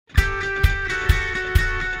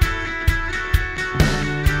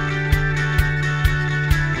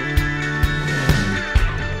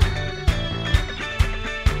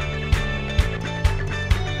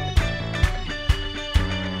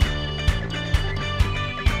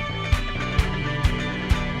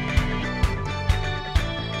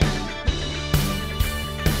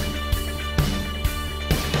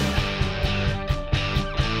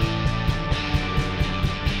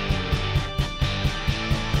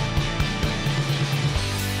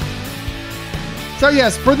So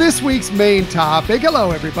yes, for this week's main topic,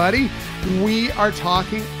 hello everybody, we are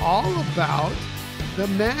talking all about the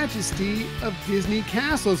majesty of Disney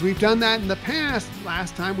castles. We've done that in the past.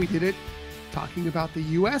 Last time we did it talking about the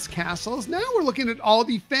U.S. castles. Now we're looking at all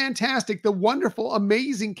the fantastic, the wonderful,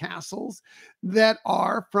 amazing castles that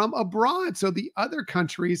are from abroad. So the other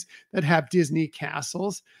countries that have Disney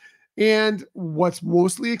castles. And what's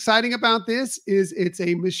mostly exciting about this is it's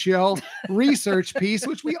a Michelle research piece,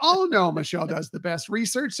 which we all know Michelle does the best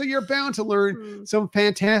research. So you're bound to learn some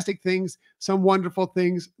fantastic things, some wonderful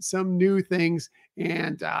things, some new things.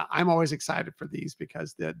 And I'm always excited for these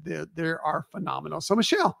because they are phenomenal. So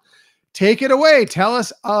Michelle, take it away. Tell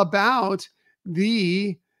us about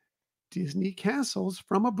the Disney castles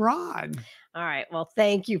from abroad. All right. Well,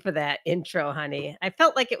 thank you for that intro, honey. I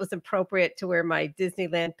felt like it was appropriate to wear my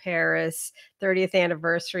Disneyland Paris 30th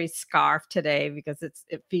anniversary scarf today because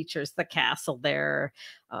it features the castle there.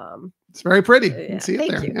 It's very pretty. You can see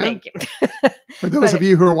it there. Thank you. For those of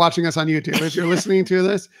you who are watching us on YouTube, if you're listening to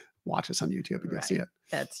this, watch us on YouTube and you'll see it.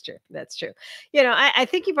 That's true. That's true. You know, I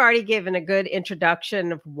think you've already given a good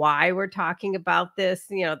introduction of why we're talking about this.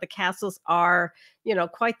 You know, the castles are,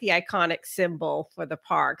 quite the iconic symbol for the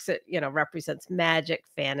parks. It, represents magic,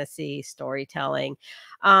 fantasy, storytelling.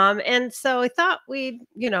 And so I thought we'd,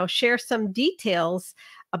 share some details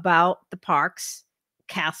about the parks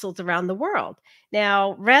castles around the world.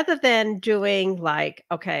 Now, rather than doing like,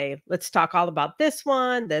 okay, let's talk all about this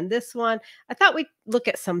one, then this one, I thought we'd look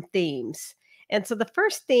at some themes. And so the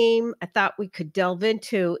first theme I thought we could delve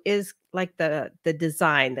into is like the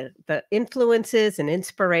design, the influences and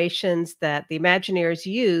inspirations that the Imagineers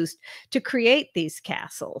used to create these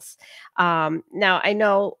castles. Now, I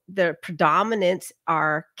know the predominance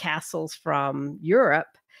are castles from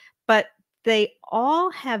Europe, but they all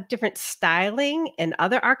have different styling and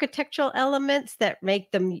other architectural elements that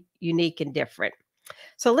make them unique and different.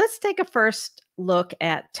 So let's take a first look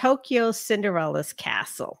at Tokyo's Cinderella's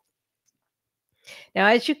castle. Now,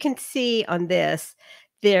 as you can see on this,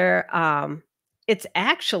 it's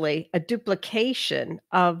actually a duplication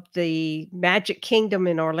of the Magic Kingdom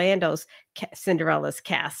in Orlando's Cinderella's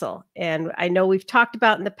castle. And I know we've talked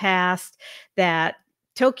about in the past that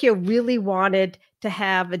Tokyo really wanted to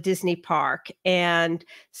have a Disney park. And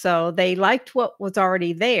so they liked what was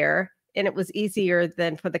already there. And it was easier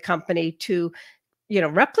than for the company to,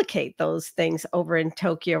 replicate those things over in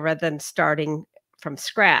Tokyo rather than starting from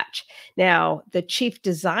scratch. Now, the chief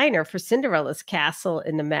designer for Cinderella's castle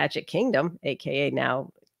in the Magic Kingdom, aka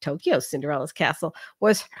now Tokyo's Cinderella's castle,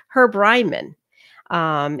 was Herb Ryman,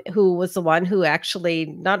 who was the one who actually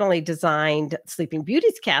not only designed Sleeping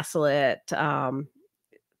Beauty's castle at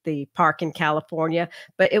the park in California,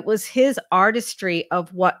 but it was his artistry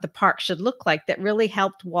of what the park should look like that really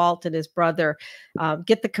helped Walt and his brother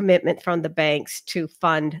get the commitment from the banks to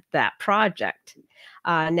fund that project.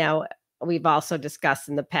 Now, we've also discussed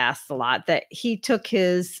in the past a lot that he took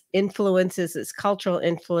his influences, his cultural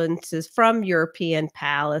influences from European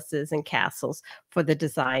palaces and castles for the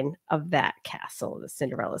design of that castle, the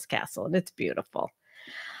Cinderella's castle, and it's beautiful.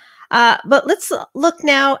 But let's look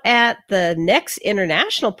now at the next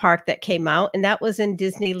international park that came out, and that was in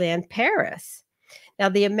Disneyland Paris. Now,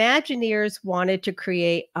 the Imagineers wanted to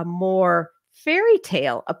create a more fairy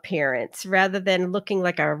tale appearance rather than looking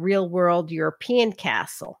like a real-world European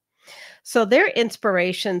castle. So their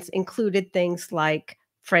inspirations included things like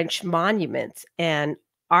French monuments and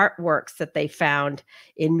artworks that they found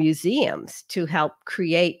in museums to help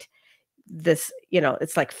create this,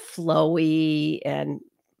 it's like flowy and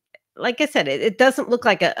like I said, it doesn't look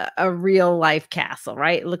like a real life castle,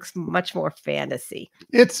 right? It looks much more fantasy.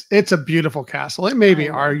 It's a beautiful castle. It may be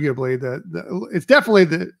arguably it's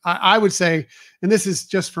definitely I would say, and this is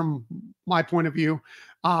just from my point of view,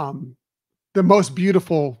 the most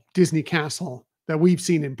beautiful Disney castle that we've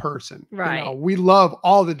seen in person. Right. We love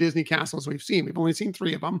all the Disney castles we've seen. We've only seen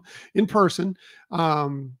 3 of them in person.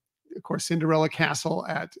 Of course, Cinderella Castle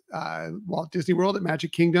at Walt Disney World at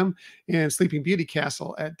Magic Kingdom and Sleeping Beauty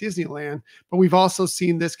Castle at Disneyland. But we've also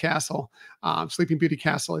seen this castle, Sleeping Beauty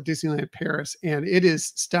Castle at Disneyland Paris, and it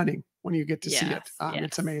is stunning when you get to see it.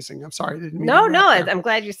 It's amazing. I'm sorry. I didn't mean no, I'm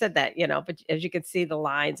glad you said that, but as you can see the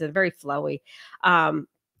lines are very flowy.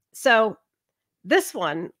 So this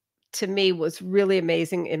one to me was really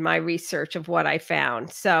amazing in my research of what I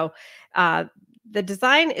found. So the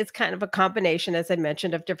design is kind of a combination, as I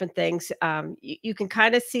mentioned, of different things. You can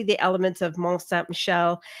kind of see the elements of Mont Saint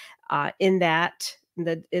Michel in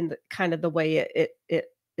the kind of the way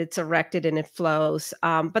it it's erected and it flows.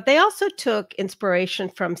 But they also took inspiration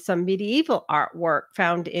from some medieval artwork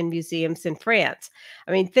found in museums in France.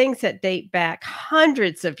 I mean, things that date back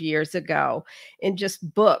hundreds of years ago in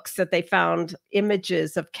just books that they found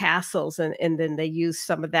images of castles, and then they used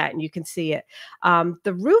some of that, and you can see it.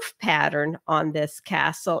 The roof pattern on this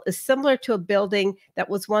castle is similar to a building that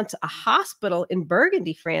was once a hospital in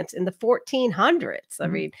Burgundy, France in the 1400s. I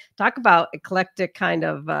mean, talk about eclectic kind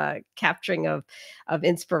of capturing of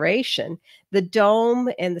inspiration. The dome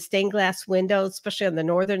and the stained glass windows, especially on the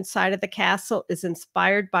northern side of the castle, is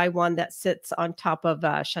inspired by one that sits on top of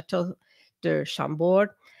Chateau de Chambord.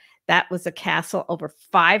 That was a castle over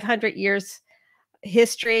 500 years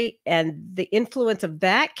history, and the influence of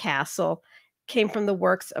that castle came from the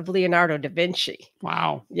works of Leonardo da Vinci.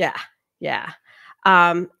 Wow. Yeah, yeah.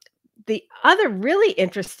 The other really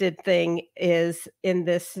interesting thing is in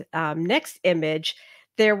this next image,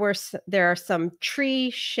 there are some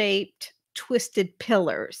tree-shaped twisted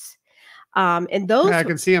pillars. And those Yeah, I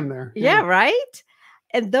can see them there. yeah, right?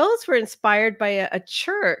 And those were inspired by a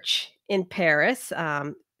church in Paris,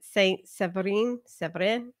 Saint Severin.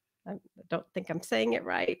 I don't think I'm saying it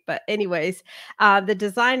right, but anyways, the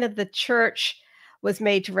design of the church was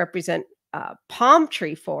made to represent palm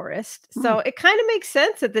tree forest. So it kind of makes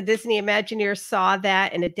sense that the Disney Imagineers saw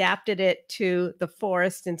that and adapted it to the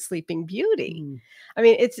forest in Sleeping Beauty. I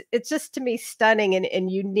mean, it's just to me stunning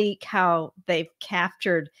and unique how they've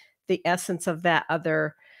captured the essence of that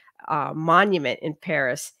other monument in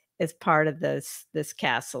Paris as part of this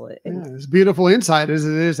castle. Yeah, it's beautiful inside as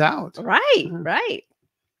it is out. Right, Yeah. right.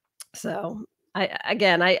 So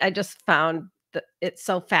I just found it's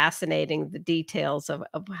so fascinating, the details of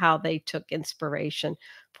how they took inspiration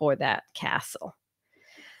for that castle.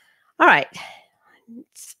 All right.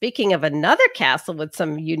 Speaking of another castle with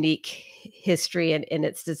some unique history in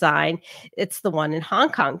its design, it's the one in Hong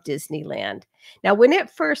Kong, Disneyland. Now, when it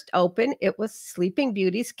first opened, it was Sleeping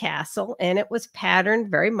Beauty's castle, and it was patterned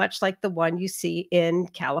very much like the one you see in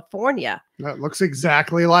California. That looks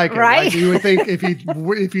exactly like it. Right? Like you would think if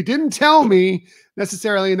you didn't tell me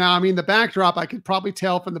necessarily now, I mean, the backdrop, I could probably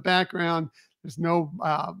tell from the background, there's no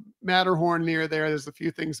Matterhorn near there. There's a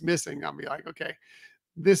few things missing. I'll be like, okay,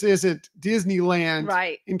 this isn't Disneyland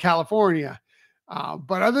Right. in California.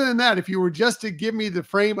 But other than that, if you were just to give me the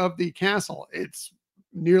frame of the castle, it's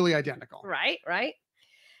nearly identical. Right, right.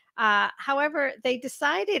 However, they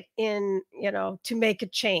decided to make a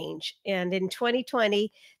change. And in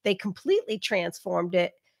 2020, they completely transformed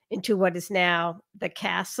it into what is now the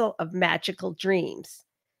Castle of Magical Dreams.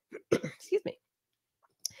 Excuse me.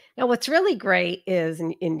 Now, what's really great is,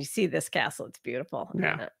 and you see this castle, it's beautiful.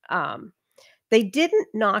 Yeah. They didn't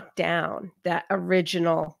knock down that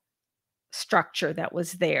original structure that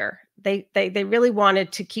was there. They really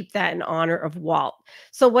wanted to keep that in honor of Walt.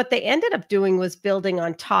 So what they ended up doing was building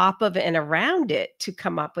on top of and around it to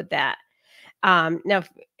come up with that. Now,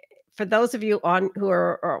 for those of you who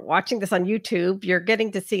are watching this on YouTube, you're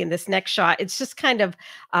getting to see in this next shot. It's just kind of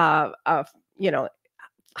highlighting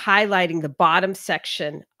the bottom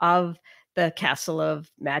section of the Castle of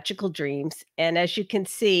Magical Dreams. And as you can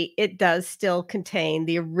see, it does still contain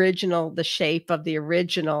the shape of the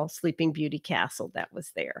original Sleeping Beauty castle that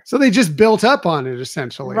was there. So they just built up on it,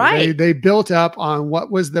 essentially. Right. They built up on what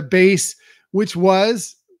was the base, which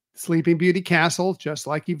was Sleeping Beauty Castle, just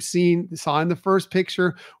like saw in the first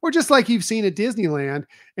picture, or just like you've seen at Disneyland.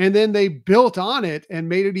 And then they built on it and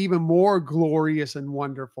made it even more glorious and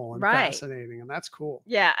wonderful and fascinating. And that's cool.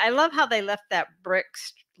 Yeah. I love how they left that brick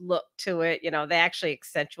look to it. They actually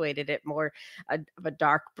accentuated it more of a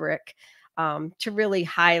dark brick to really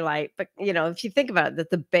highlight. But, if you think about it, that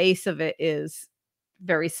the base of it is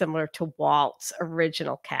very similar to Walt's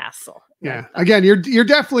original castle. Yeah. Again, you're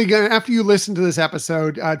definitely going to, after you listen to this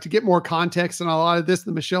episode, to get more context on a lot of this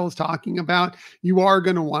that Michelle is talking about, you are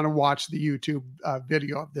going to want to watch the YouTube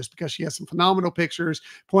video of this, because she has some phenomenal pictures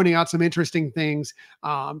pointing out some interesting things.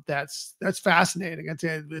 That's fascinating.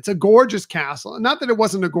 It's a gorgeous castle. Not that it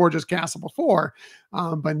wasn't a gorgeous castle before,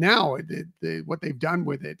 but now what they've done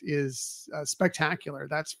with it is spectacular.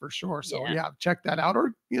 That's for sure. So yeah, check that out,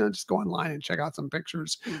 or just go online and check out some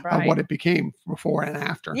pictures of what it became before and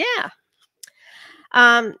after. Yeah.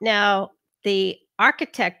 Now, the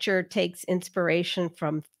architecture takes inspiration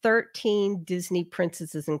from 13 Disney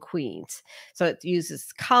princesses and queens. So it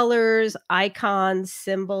uses colors, icons,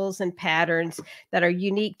 symbols, and patterns that are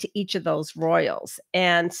unique to each of those royals.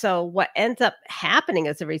 And so what ends up happening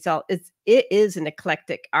as a result is it is an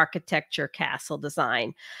eclectic architecture castle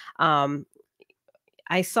design.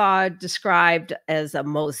 I saw it described as a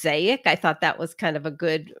mosaic. I thought that was kind of a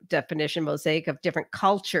good definition, mosaic of different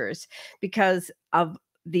cultures, because of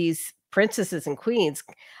these princesses and queens,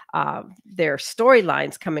 their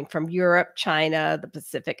storylines coming from Europe, China, the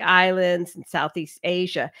Pacific Islands, and Southeast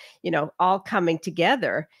Asia, all coming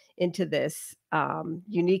together into this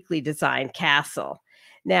uniquely designed castle.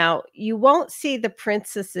 Now, you won't see the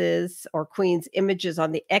princesses or queens images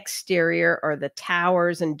on the exterior or the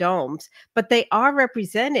towers and domes, but they are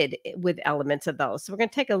represented with elements of those. So we're going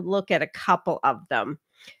to take a look at a couple of them.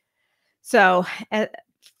 So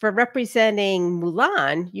for representing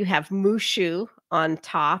Mulan, you have Mushu on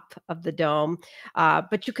top of the dome,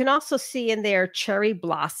 but you can also see in there cherry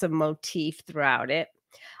blossom motif throughout it.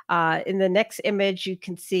 In the next image, you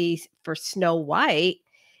can see for Snow White,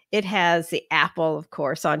 it has the apple, of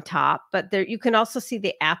course, on top, but there you can also see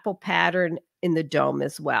the apple pattern in the dome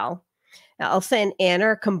as well. Now, Elsa and Anna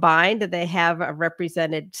are combined, and they have a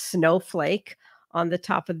represented snowflake on the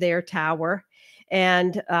top of their tower.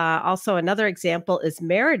 And also another example is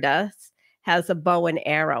Merida has a bow and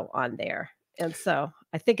arrow on there. And so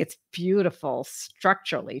I think it's beautiful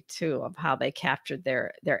structurally too, of how they captured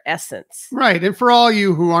their essence. Right. And for all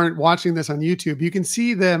you who aren't watching this on YouTube, you can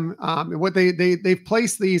see them, what they've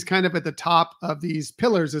placed these kind of at the top of these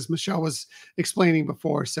pillars, as Michelle was explaining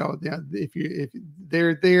before. So yeah, if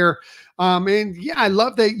they're there, and yeah, I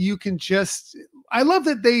love that I love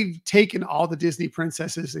that they've taken all the Disney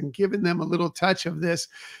princesses and given them a little touch of this,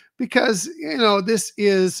 because, this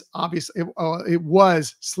is obviously, it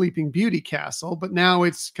was Sleeping Beauty Castle, but now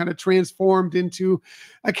it's kind of transformed into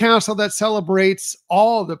a castle that celebrates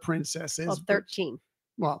all the princesses. Well, 13.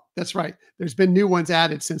 Well, that's right. There's been new ones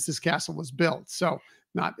added since this castle was built. So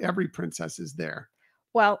not every princess is there.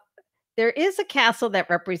 Well, there is a castle that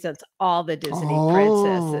represents all the Disney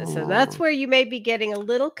princesses. So that's where you may be getting a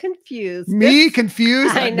little confused.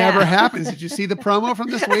 Confused? That never happens. Did you see the promo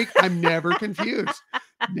from this week? I'm never confused.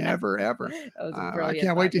 Never, ever. I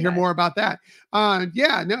can't wait to hear more about that.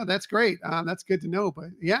 Yeah, no, that's great. That's good to know. But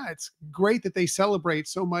yeah, it's great that they celebrate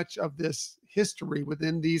so much of this history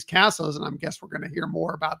within these castles. And I guess we're going to hear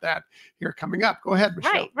more about that here coming up. Go ahead,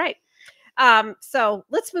 Michelle. Right. So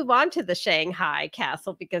let's move on to the Shanghai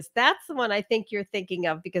Castle, because that's the one I think you're thinking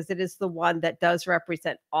of, because it is the one that does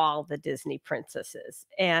represent all the Disney princesses.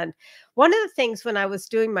 And one of the things when I was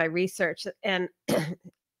doing my research, and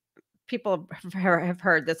people have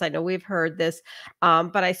heard this, I know we've heard this,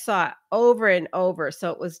 but I saw it over and over. So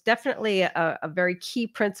it was definitely a very key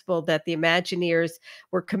principle that the Imagineers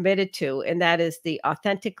were committed to, and that is the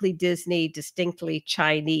authentically Disney, distinctly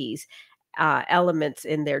Chinese elements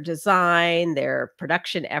in their design, their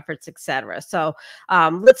production efforts, etc. So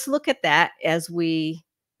let's look at that as we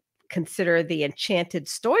consider the Enchanted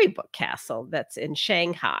Storybook Castle that's in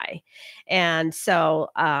Shanghai. And so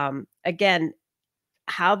again,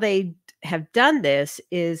 how they have done this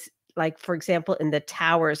is, like, for example, in the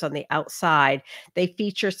towers on the outside, they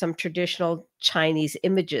feature some traditional Chinese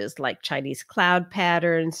images like Chinese cloud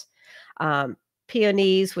patterns,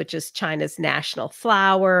 peonies, which is China's national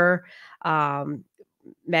flower,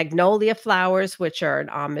 magnolia flowers, which are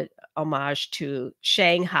an homage to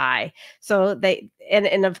Shanghai. So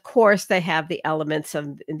and of course they have the elements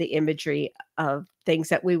of the imagery of things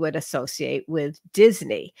that we would associate with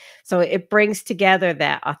Disney. So it brings together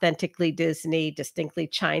that authentically Disney, distinctly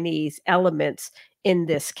Chinese elements in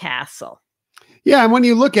this castle. Yeah, and when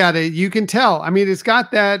you look at it, you can tell. I mean, it's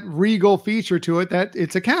got that regal feature to it that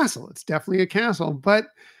it's a castle. It's definitely a castle, but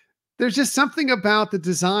there's just something about the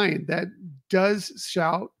design that does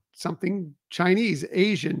shout something Chinese,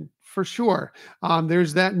 Asian, for sure.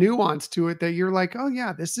 There's that nuance to it that you're like, oh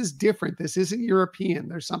yeah, this is different. This isn't European.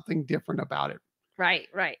 There's something different about it.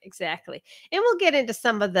 Right, exactly. And we'll get into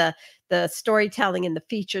some of the storytelling and the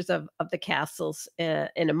features of the castles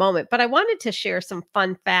in a moment. But I wanted to share some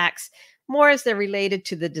fun facts, more as they're related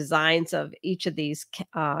to the designs of each of these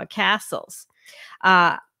castles.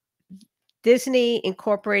 Disney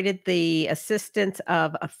incorporated the assistance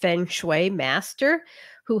of a feng shui master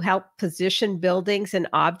who helped position buildings and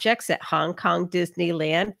objects at Hong Kong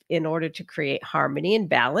Disneyland in order to create harmony and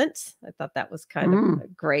balance. I thought that was kind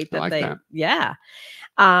of great that yeah.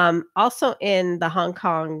 Also in the Hong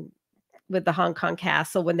Kong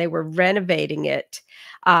Castle, when they were renovating it,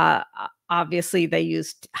 obviously they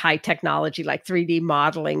used high technology like 3D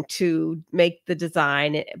modeling to make the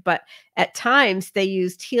design, but at times they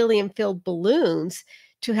used helium-filled balloons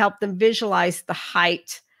to help them visualize the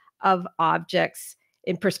height of objects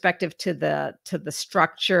in perspective to the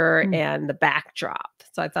structure and the backdrop.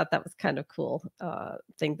 So I thought that was kind of cool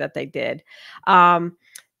thing that they did.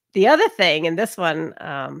 The other thing, and this one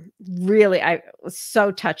really was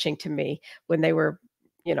so touching to me when they were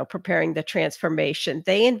preparing the transformation.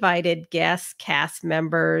 They invited guests, cast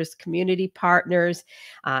members, community partners,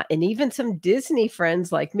 and even some Disney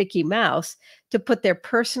friends like Mickey Mouse to put their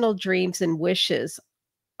personal dreams and wishes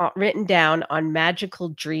written down on magical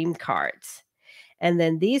dream cards. And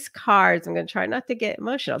then these cards, I'm going to try not to get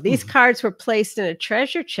emotional. These cards were placed in a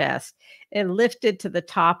treasure chest and lifted to the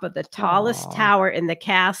top of the tallest tower in the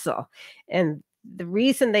castle. And the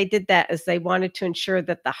reason they did that is they wanted to ensure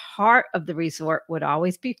that the heart of the resort would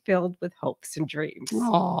always be filled with hopes and dreams.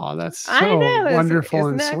 Oh, that's I so know, wonderful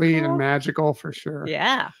isn't and that sweet cool? and magical for sure.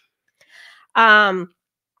 Yeah.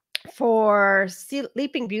 For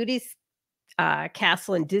Sleeping Beauty's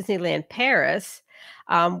castle in Disneyland Paris,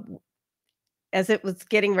 as it was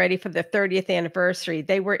getting ready for the 30th anniversary,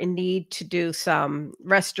 they were in need to do some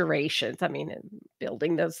restorations. I mean,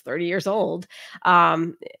 building that's 30 years old,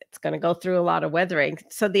 it's going to go through a lot of weathering.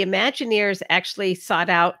 So the Imagineers actually sought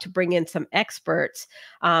out to bring in some experts,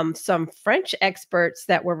 some French experts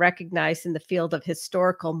that were recognized in the field of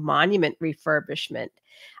historical monument refurbishment.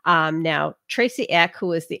 Now, Tracy Eck,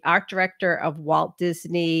 who is the art director of Walt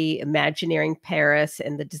Disney Imagineering Paris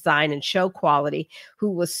and the design and show quality,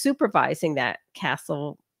 who was supervising that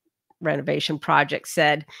castle renovation project,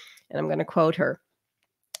 said, and I'm going to quote her,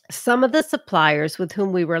 "Some of the suppliers with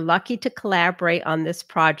whom we were lucky to collaborate on this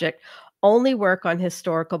project only work on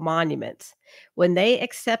historical monuments. When they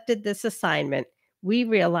accepted this assignment, we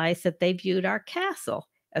realized that they viewed our castle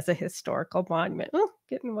as a historical monument." Oh,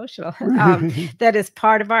 getting emotional. That is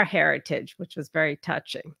part of our heritage, which was very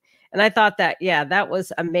touching. And I thought that, yeah, that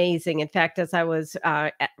was amazing. In fact, as I was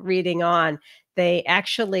reading on, they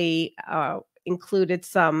actually included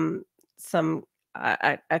some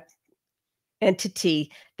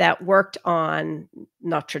entity that worked on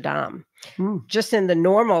Notre Dame, just in the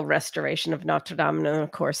normal restoration of Notre Dame, and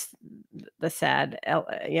of course, the sad,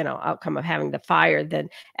 outcome of having the fire. Then,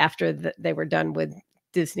 after they were done with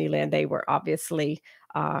Disneyland, they were obviously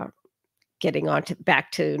getting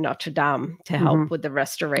back to Notre Dame to help with the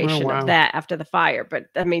restoration of that after the fire. But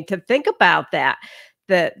I mean, to think about that,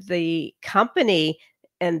 the company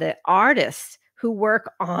and the artists who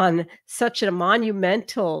work on such a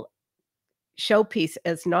monumental showpiece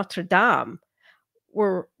as Notre Dame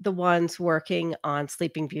were the ones working on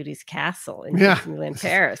Sleeping Beauty's castle in Disneyland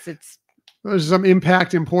Paris. There's some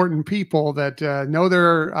important people that know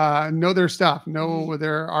their stuff, know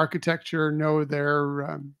their architecture, know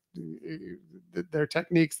their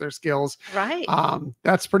techniques, their skills. Right.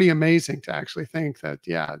 That's pretty amazing to actually think that,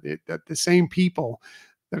 that the same people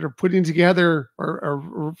that are putting together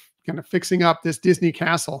or kind of fixing up this Disney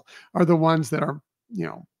castle are the ones that are,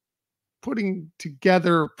 putting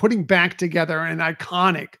back together an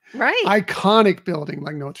iconic building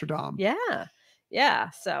like Notre Dame. Yeah. Yeah.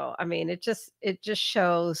 So, I mean, it just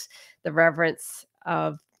shows the reverence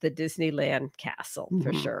of the Disneyland castle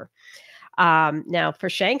for sure. Now, for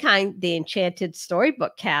Shanghai, the Enchanted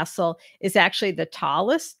Storybook Castle is actually the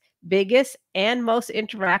tallest, biggest, and most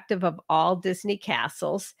interactive of all Disney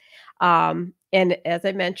castles. And as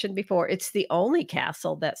I mentioned before, it's the only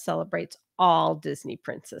castle that celebrates all Disney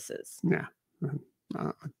princesses. Yeah.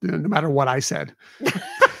 No matter what I said.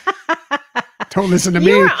 Don't listen to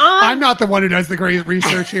me. I'm not the one who does the great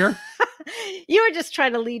research here. You were just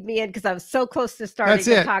trying to lead me in because I was so close to starting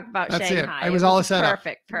to talk about Shanghai. It was all set up.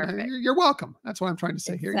 Perfect. You're welcome. That's what I'm trying to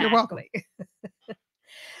say here. You're welcome.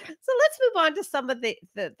 So let's move on to some of the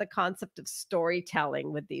concept of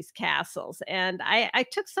storytelling with these castles. And I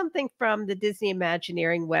took something from the Disney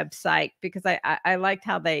Imagineering website because I liked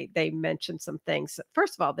how they mentioned some things.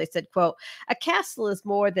 First of all, they said, quote, "A castle is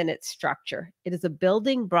more than its structure. It is a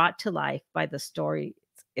building brought to life by the story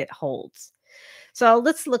it holds." So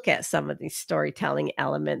let's look at some of these storytelling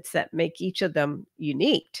elements that make each of them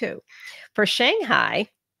unique too. For Shanghai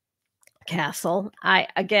castle,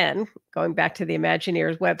 again, going back to the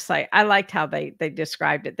Imagineers website, I liked how they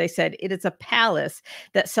described it. They said it is a palace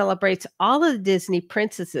that celebrates all of the Disney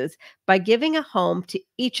princesses by giving a home to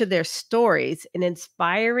each of their stories and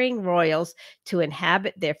inspiring royals to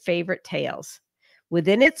inhabit their favorite tales.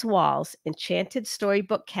 Within its walls, Enchanted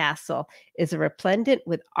Storybook Castle is resplendent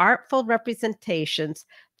with artful representations,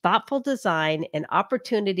 thoughtful design, and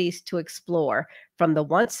opportunities to explore, from the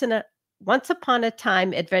once upon a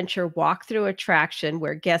time adventure walkthrough attraction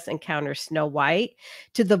where guests encounter Snow White,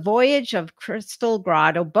 to the Voyage of Crystal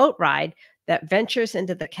Grotto boat ride that ventures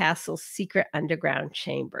into the castle's secret underground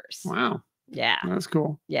chambers. Wow. Yeah. That's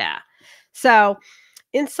cool. Yeah. So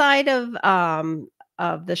inside of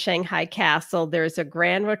of the Shanghai Castle, there's a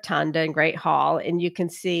grand rotunda and great hall, and you can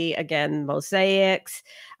see again mosaics.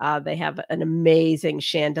 They have an amazing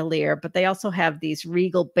chandelier, but they also have these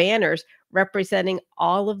regal banners representing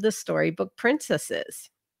all of the storybook princesses,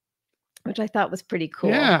 which I thought was pretty cool.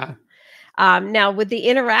 Yeah. Now with the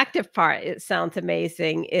interactive part, it sounds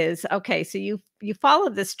amazing. Is okay. So you follow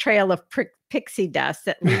this trail of pixie dust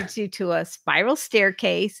that leads you to a spiral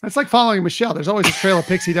staircase. It's like following Michelle. There's always a trail of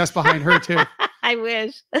pixie dust behind her too. I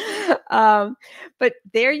wish. But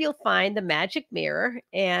there you'll find the magic mirror,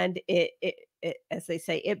 and it, as they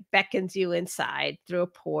say, it beckons you inside through a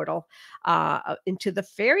portal into the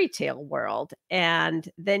fairy tale world. And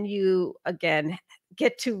then you again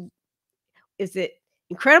get to, is it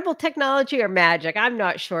incredible technology or magic? I'm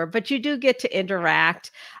not sure, but you do get to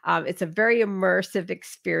interact. It's a very immersive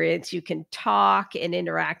experience. You can talk and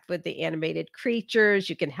interact with the animated creatures.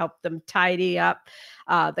 You can help them tidy up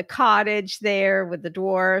the cottage there with the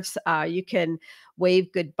dwarfs. You can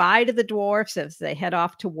wave goodbye to the dwarfs as they head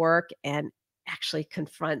off to work and actually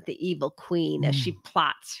confront the evil queen as she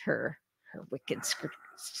plots her wicked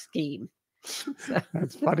scheme. So,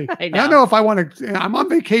 that's funny. I I don't know if I want to. I'm on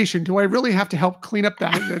vacation. Do I really have to help clean up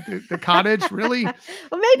the cottage? Really?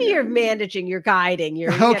 Well, maybe you're managing, you're guiding,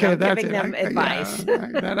 you're Okay, that's giving it. them advice.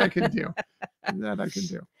 That I can do. That I can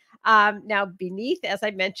do. Now, beneath, as I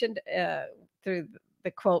mentioned through the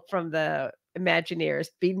quote from the Imagineers,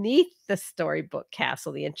 beneath the storybook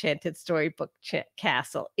castle, the enchanted storybook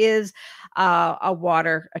castle, is a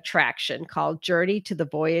water attraction called Journey to the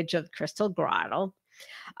Voyage of Crystal Grotto.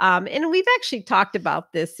 And we've actually talked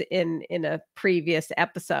about this in a previous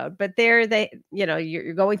episode, but there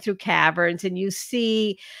you're going through caverns and you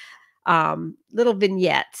see little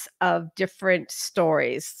vignettes of different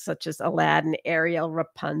stories, such as Aladdin, Ariel,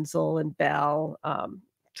 Rapunzel, and Belle.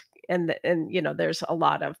 And there's a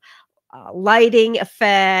lot of lighting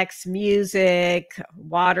effects, music,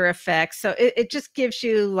 water effects. So it just gives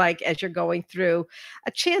you, like, as you're going through,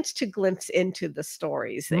 a chance to glimpse into the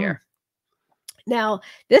stories there. Now,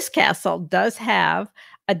 this castle does have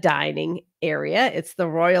a dining area. It's the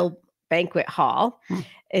Royal Banquet Hall.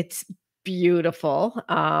 It's beautiful.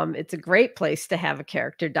 It's a great place to have a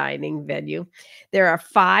character dining venue. There are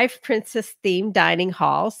 5 princess-themed dining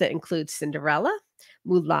halls that include Cinderella,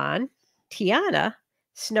 Mulan, Tiana,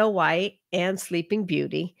 Snow White, and Sleeping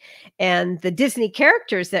Beauty. And the Disney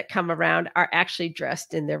characters that come around are actually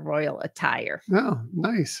dressed in their royal attire. Oh,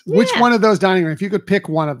 nice. Yeah. Which one of those dining rooms, if you could pick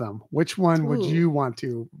one of them, which one would Ooh. you want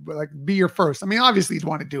to be your first? I mean, obviously you'd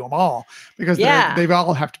want to do them all because Yeah. they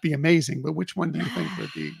all have to be amazing, but which one do you think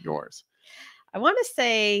would be yours? I want to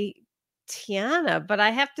say Tiana, but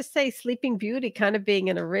I have to say Sleeping Beauty, kind of being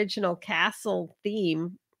an original castle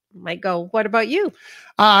theme, might go. What about you?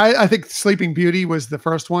 I think Sleeping Beauty was the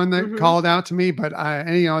first one that Mhm. called out to me, but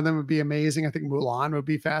any of them would be amazing. I think Mulan would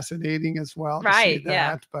be fascinating as well. To see Right,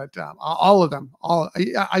 yeah. that. But all of them,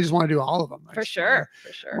 I just want to do all of them. For sure.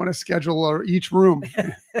 For sure. I want to schedule each room.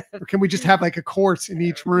 Or can we just have like a course in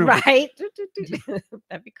each room? Right.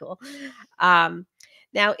 That'd be cool.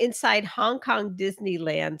 Now, inside Hong Kong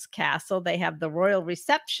Disneyland's castle, they have the Royal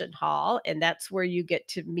Reception Hall, and that's where you get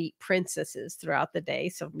to meet princesses throughout the day,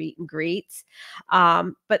 so meet and greets.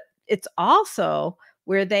 But it's also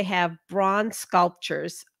where they have bronze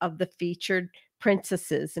sculptures of the featured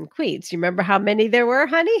princesses and queens. You remember how many there were,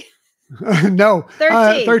 honey? No,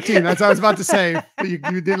 13. 13. That's what I was about to say. You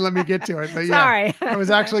didn't let me get to it. But yeah, Sorry. I was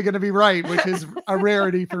actually going to be right, which is a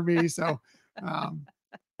rarity for me. So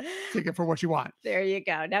take it for what you want. There you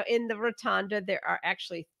go. Now, in the rotunda, there are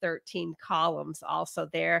actually 13 columns also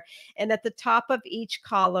there. And at the top of each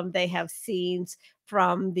column, they have scenes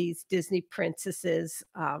from these Disney princesses,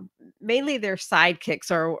 mainly their sidekicks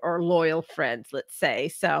or loyal friends, let's say.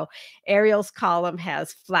 So Ariel's column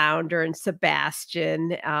has Flounder and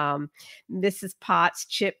Sebastian. Mrs. Potts,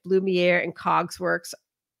 Chip, Lumiere, and Cogsworth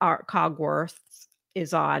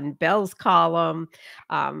is on Belle's column.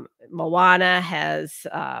 Moana has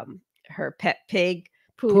her pet pig,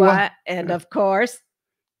 Pua, and of course,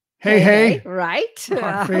 Hey, right?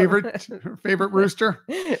 our favorite rooster.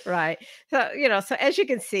 Right. So as you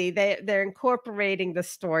can see, they're incorporating the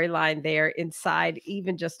storyline there inside,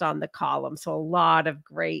 even just on the column. So a lot of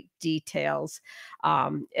great details.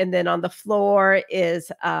 And then on the floor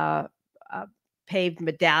is a paved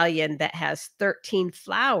medallion that has 13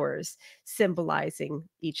 flowers symbolizing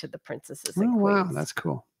each of the princesses and queens. Wow, that's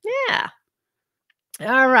cool. Yeah.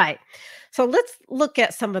 All right. So let's look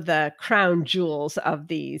at some of the crown jewels of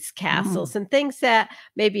these castles and things that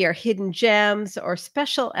maybe are hidden gems or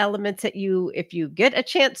special elements that if you get a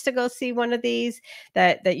chance to go see one of these,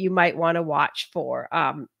 that you might want to watch for.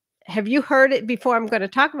 Have you heard it before? I'm going to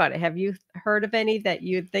talk about it. Have you heard of any that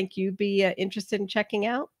you think you'd be interested in checking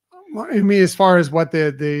out? Well, I mean, as far as what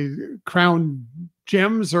the crown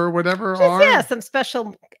gems or whatever Just, yeah, are. some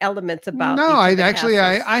special elements about No, each I of the actually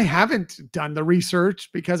castles. I haven't done the research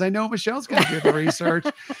because I know Michelle's going to do the research,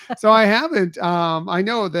 so I haven't. I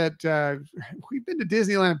know that we've been to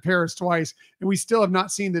Disneyland Paris twice, and we still have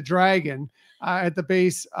not seen the dragon at the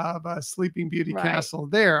base of Sleeping Beauty Right, Castle.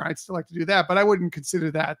 There, I'd still like to do that, but I wouldn't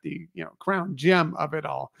consider that the crown gem of it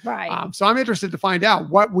all. right. So I'm interested to find out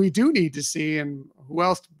what we do need to see, and who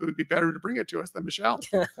else would be better to bring it to us than Michelle.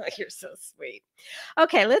 You're so sweet.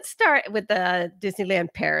 Okay, let's start with the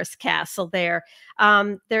Disneyland Paris castle there.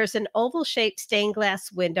 There's an oval shaped stained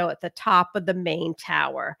glass window at the top of the main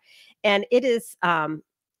tower, and it is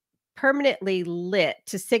permanently lit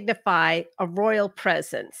to signify a royal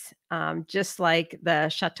presence, just like the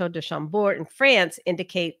Chateau de Chambord in France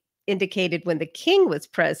indicated when the king was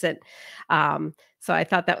present. So I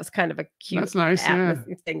thought that was kind of a cute That's nice. Yeah.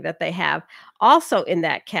 atmosphere thing that they have. Also in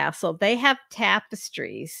that castle, they have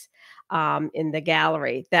tapestries in the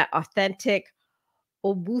gallery, that authentic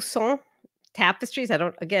Aubusson tapestries. I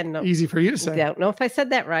don't, again, no, Easy for you to say. don't know if I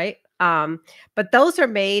said that right. But those are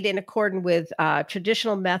made in accordance with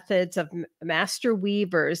traditional methods of master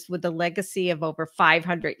weavers with a legacy of over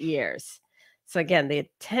 500 years. So again, the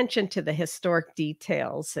attention to the historic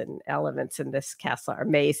details and elements in this castle are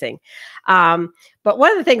amazing. But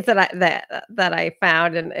one of the things that I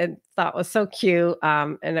found and thought was so cute,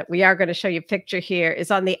 and that we are going to show you a picture here,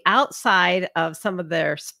 is on the outside of some of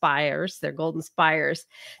their spires, their golden spires,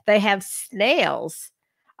 they have snails.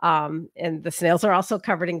 And the snails are also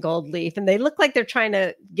covered in gold leaf, and they look like they're trying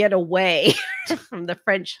to get away from the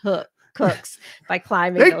French cooks by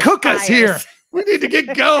climbing. They those cook us here. spires. We need to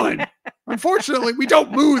get going. Unfortunately, we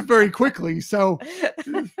don't move very quickly. So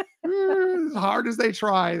as hard as they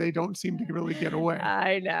try, they don't seem to really get away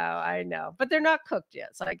I know. But they're not cooked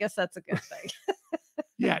yet. So I guess that's a good thing.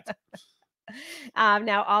 yet.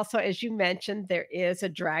 Now, also, as you mentioned, there is a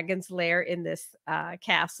dragon's lair in this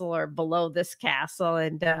castle or below this castle.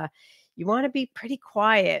 And you want to be pretty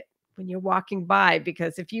quiet when you're walking by,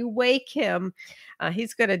 because if you wake him,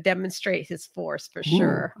 he's going to demonstrate his force for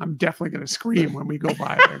sure. I'm definitely going to scream when we go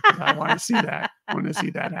by there because I want to see that. I want to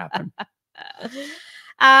see that happen.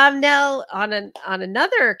 Now, on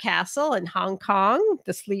another castle in Hong Kong,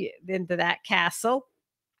 into that castle.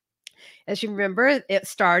 As you remember, it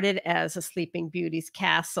started as a Sleeping Beauty's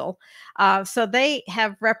castle. So they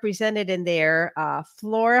have represented in there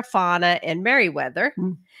flora, fauna, and Merryweather.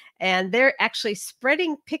 Mm. And they're actually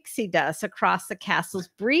spreading pixie dust across the castle's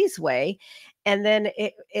breezeway. And then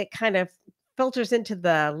it kind of filters into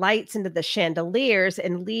the lights, into the chandeliers,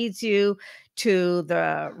 and leads you to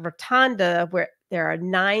the rotunda where there are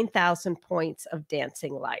 9,000 points of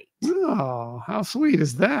dancing light. Oh, how sweet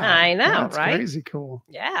is that? I know, That's right? crazy cool.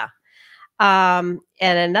 Yeah. And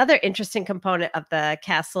another interesting component of the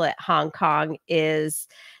castle at Hong Kong is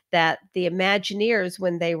that the Imagineers,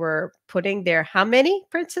 when they were putting their, how many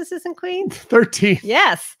princesses and queens? 13.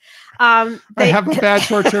 Yes. I have a bad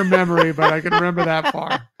short-term memory, but I can remember that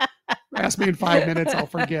far. Ask me in 5 minutes, I'll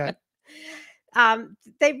forget.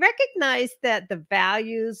 They recognized that the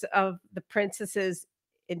values of the princesses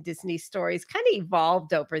in Disney stories kind of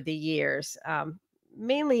evolved over the years,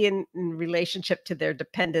 mainly in relationship to their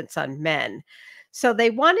dependence on men. So they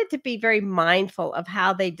wanted to be very mindful of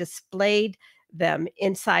how they displayed them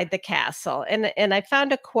inside the castle. And I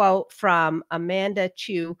found a quote from Amanda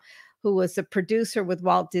Chu, who was a producer with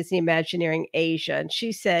Walt Disney Imagineering Asia. And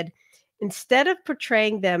she said, instead of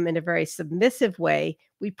portraying them in a very submissive way,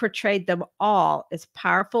 we portrayed them all as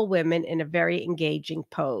powerful women in a very engaging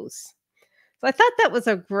pose. So I thought that was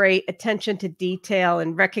a great attention to detail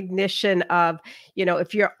and recognition of,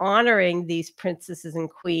 if you're honoring these princesses and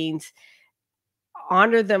queens,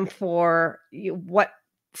 honor them for what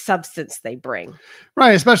substance they bring.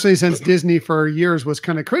 Right, especially since Disney for years was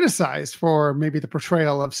kind of criticized for maybe the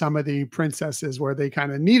portrayal of some of the princesses where they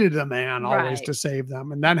kind of needed a man always Right. to save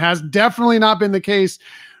them. And that has definitely not been the case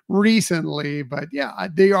recently. But yeah,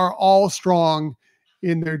 they are all strong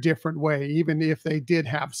in their different way, even if they did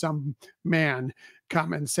have some man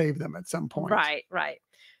come and save them at some point. Right.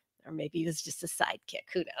 Or maybe it was just a sidekick.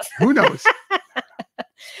 Who knows? Who knows?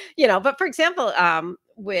 But for example,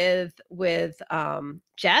 with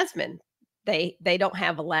Jasmine, they don't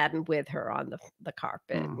have Aladdin with her on the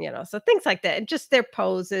carpet, so things like that, and just their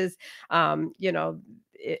poses, for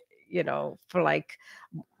like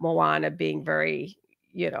Moana being very,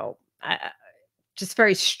 just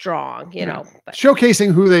very strong, you know. But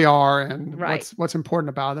Showcasing who they are and right. what's important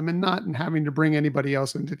about them, and not having to bring anybody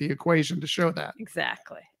else into the equation to show that.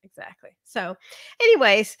 Exactly. So,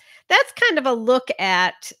 anyways, that's kind of a look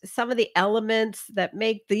at some of the elements that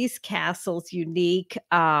make these castles unique.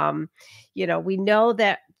 We know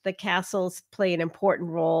that the castles play an important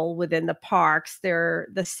role within the parks. They're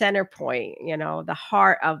the center point, the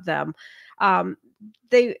heart of them. Um,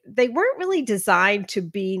 they weren't really designed to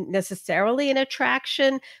be necessarily an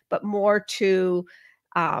attraction, but more to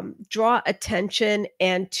draw attention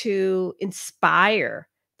and to inspire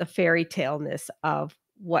the fairy tale-ness of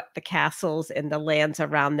what the castles and the lands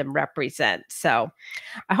around them represent. So,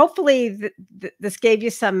 hopefully this gave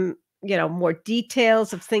you some, more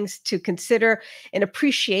details of things to consider, an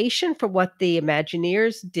appreciation for what the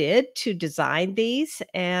Imagineers did to design these,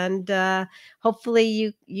 and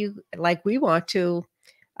hopefully you like we want to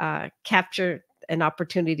capture an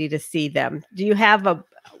opportunity to see them. Do you have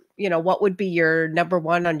what would be your number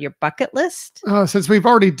one on your bucket list? Since we've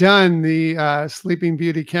already done the Sleeping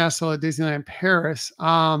Beauty Castle at Disneyland Paris,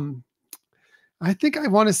 I think I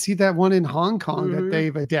want to see that one in Hong Kong that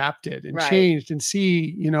they've adapted and changed, and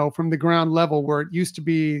see, from the ground level where it used to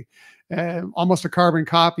be almost a carbon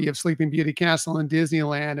copy of Sleeping Beauty Castle in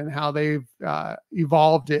Disneyland, and how they've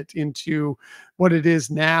evolved it into what it is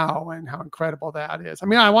now, and how incredible that is. I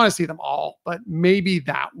mean, I want to see them all, but maybe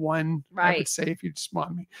that one, I would say, if you just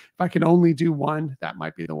want me, if I can only do one, that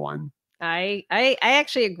might be the one. I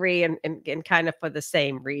actually agree, and kind of for the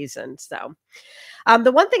same reason. So,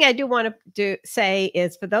 the one thing I do want to say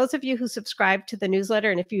is, for those of you who subscribe to the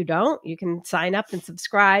newsletter, and if you don't, you can sign up and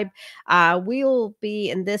subscribe. We will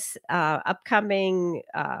be in this upcoming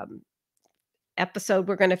episode.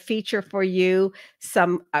 We're going to feature for you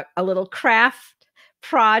a little craft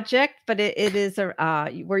project, but it is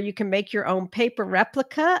where you can make your own paper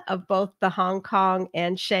replica of both the Hong Kong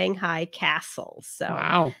and Shanghai castles. So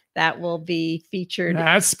wow, that will be featured.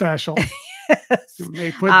 That's special.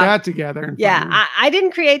 They put that together. I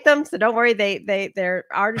didn't create them, so don't worry. They're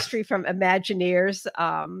artistry from Imagineers.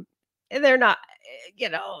 They're not,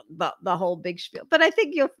 the whole big spiel. But I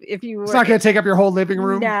think if you were, it's not going to take up your whole living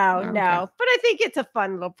room. No. But I think it's a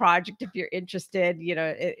fun little project if you're interested.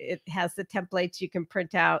 It has the templates you can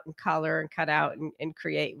print out and color and cut out and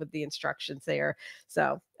create with the instructions there.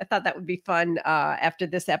 So I thought that would be fun after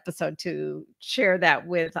this episode to share that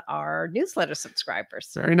with our newsletter subscribers.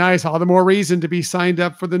 Very nice. All the more reason to be signed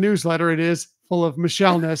up for the newsletter. It is full of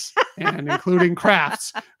Michelle-ness and including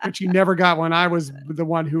crafts, which you never got when I was the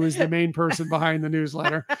one who was the main person behind the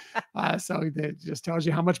newsletter. So it just tells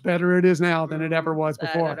you how much better it is now than it ever was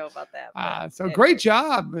before. I don't know about that. So great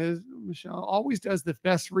job. Michelle always does the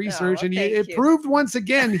best research, and it proved once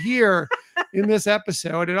again here in this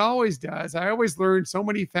episode. It always does. I always learn so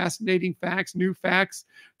many fascinating facts, new facts.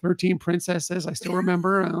 13 princesses. I still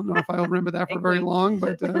remember. I don't know if I'll remember that for very long,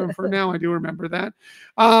 but for now I do remember that.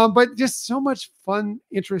 But just so much fun,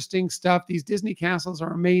 interesting stuff. These Disney castles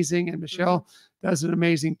are amazing, and Michelle does an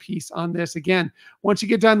amazing piece on this. Again, once you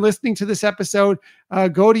get done listening to this episode,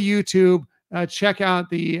 go to YouTube, check out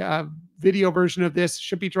the video version of this.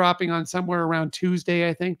 Should be dropping on somewhere around Tuesday,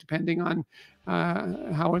 I think, depending on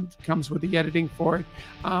how it comes with the editing for it.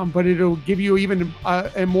 But it'll give you even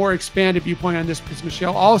a more expanded viewpoint on this, because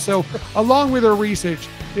Michelle also, along with her research,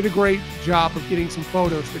 did a great job of getting some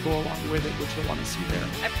photos to go along with it, which you'll want to see there.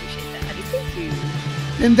 I appreciate that, Eddie. Thank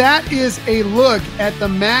you. And that is a look at the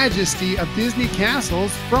majesty of Disney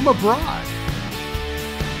castles from abroad.